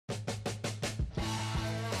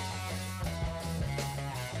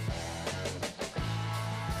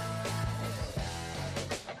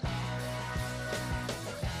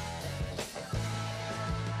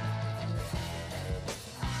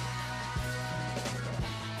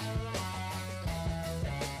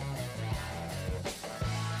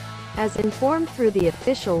As informed through the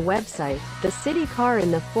official website, the city car in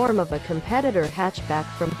the form of a competitor hatchback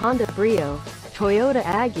from Honda Brio, Toyota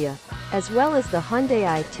Agya, as well as the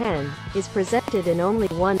Hyundai i10, is presented in only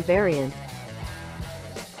one variant.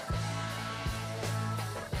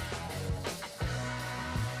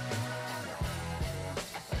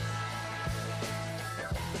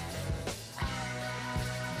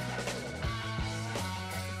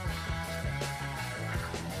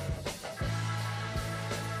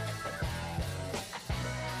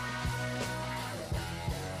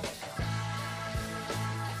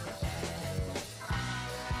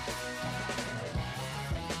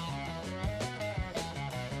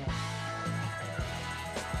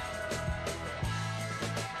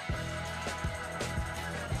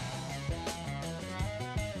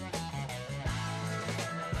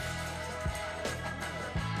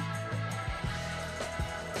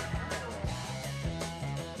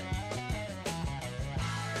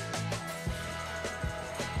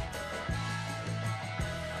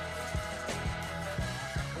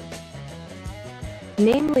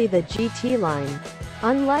 Namely the GT line.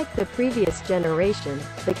 Unlike the previous generation,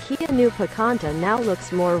 the Kia new Picanto now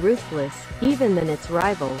looks more ruthless, even than its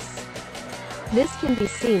rivals. This can be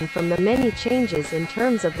seen from the many changes in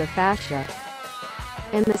terms of the fascia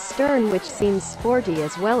and the stern, which seems sporty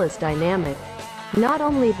as well as dynamic. Not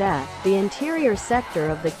only that, the interior sector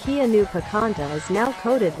of the Kia new Picanto is now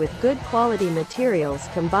coated with good quality materials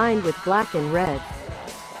combined with black and red,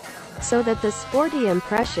 so that the sporty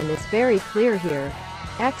impression is very clear here.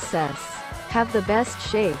 XS have the best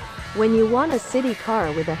shape. When you want a city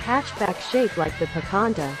car with a hatchback shape like the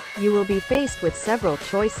Picanto, you will be faced with several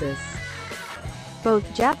choices.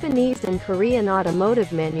 Both Japanese and Korean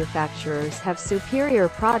automotive manufacturers have superior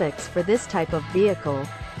products for this type of vehicle.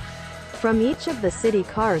 From each of the city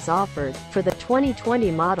cars offered, for the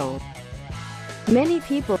 2020 model, many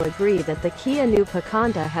people agree that the Kia new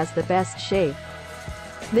Picanto has the best shape.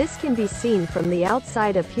 This can be seen from the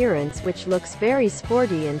outside appearance, which looks very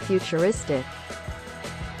sporty and futuristic.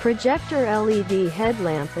 Projector LED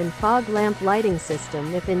headlamp and fog lamp lighting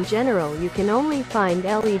system. If in general you can only find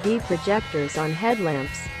LED projectors on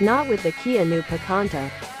headlamps, not with the Kia new Picanto.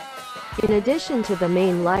 In addition to the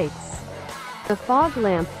main lights, the fog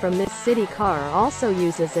lamp from this city car also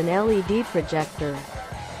uses an LED projector.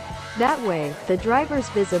 That way, the driver's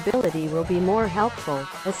visibility will be more helpful,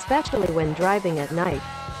 especially when driving at night.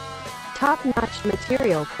 Top-notch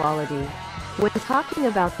material quality. When talking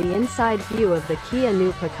about the inside view of the Kia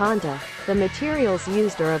new Picanto, the materials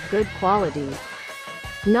used are of good quality.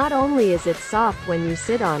 Not only is it soft when you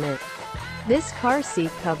sit on it, this car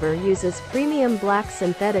seat cover uses premium black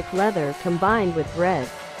synthetic leather combined with red.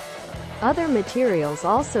 Other materials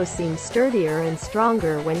also seem sturdier and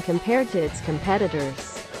stronger when compared to its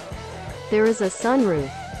competitors. There is a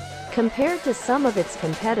sunroof. Compared to some of its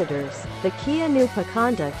competitors, the Kia new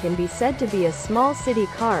Picanto can be said to be a small city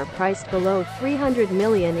car priced below 300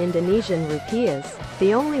 million Indonesian rupiahs,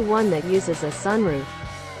 the only one that uses a sunroof.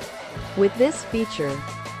 With this feature,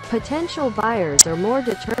 potential buyers are more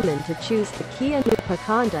determined to choose the Kia new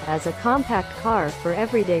Picanto as a compact car for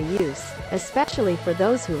everyday use, especially for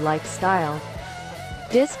those who like style.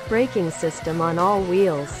 Disc braking system on all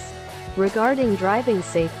wheels. Regarding driving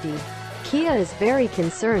safety, Kia is very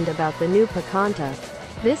concerned about the new Picanto.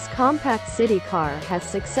 This compact city car has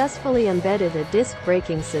successfully embedded a disc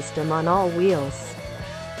braking system on all wheels.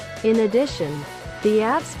 In addition, the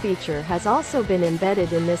ABS feature has also been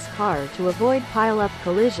embedded in this car to avoid pile-up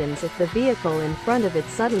collisions if the vehicle in front of it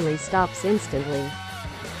suddenly stops instantly.